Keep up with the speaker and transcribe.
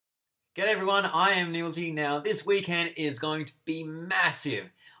G'day everyone, I am Nilsy. Now this weekend is going to be massive.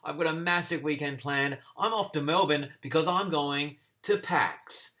 I've got a massive weekend planned. I'm off to Melbourne because I'm going to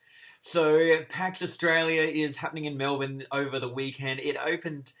PAX. So PAX Australia is happening in Melbourne over the weekend. It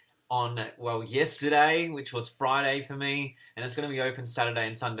opened on, yesterday, which was Friday for me, and it's going to be open Saturday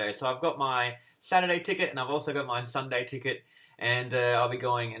and Sunday. So I've got my Saturday ticket and I've also got my Sunday ticket. And I'll be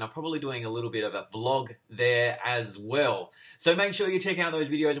going, and I'm probably doing a little bit of a vlog there as well. So make sure you check out those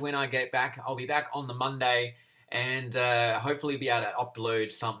videos when I get back. I'll be back on the Monday, and hopefully be able to upload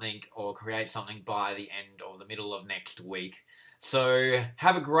something or create something by the end or the middle of next week. So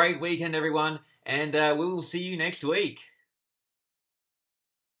have a great weekend, everyone, and we will see you next week.